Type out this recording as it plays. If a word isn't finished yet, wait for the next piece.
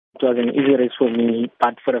It was an easy race for me,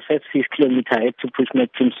 but for the first 6 kilometers, I had to push my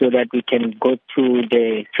team so that we can go to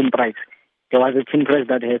the team prize. There was a team prize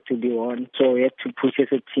that had to be won, so we had to push as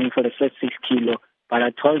a team for the first 6 kilos. But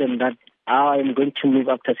I told them that I am going to move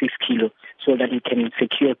after 6 kilos so that we can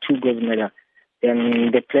secure 2 gold medals.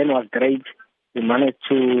 Then the plan was great. I managed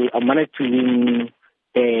to win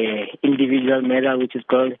the individual medal, which is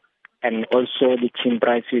gold, and also the team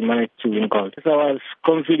prize, we managed to win gold. So I was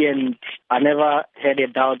confident. I never had a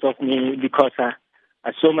doubt of me because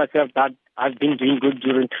I saw myself that I've been doing good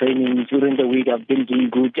during training. During the week, I've been doing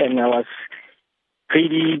good, and I was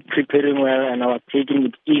really preparing well, and I was taking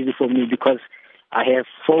it easy for me because I have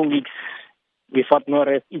 4 weeks without no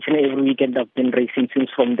rest. Each and every weekend I've been racing since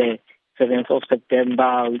from the 7th of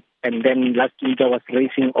September, and then last week I was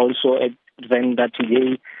racing also at Venda.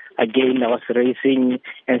 Today again I was racing,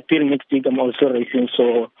 and still next week I'm also racing,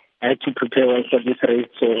 so I had to prepare well for this race.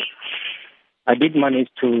 So I did manage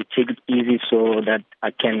to take it easy so that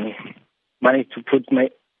I can manage to push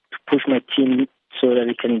my team so that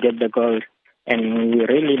we can get the gold, and we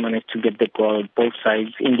really managed to get the gold, both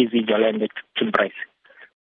sides, individual and the team prize.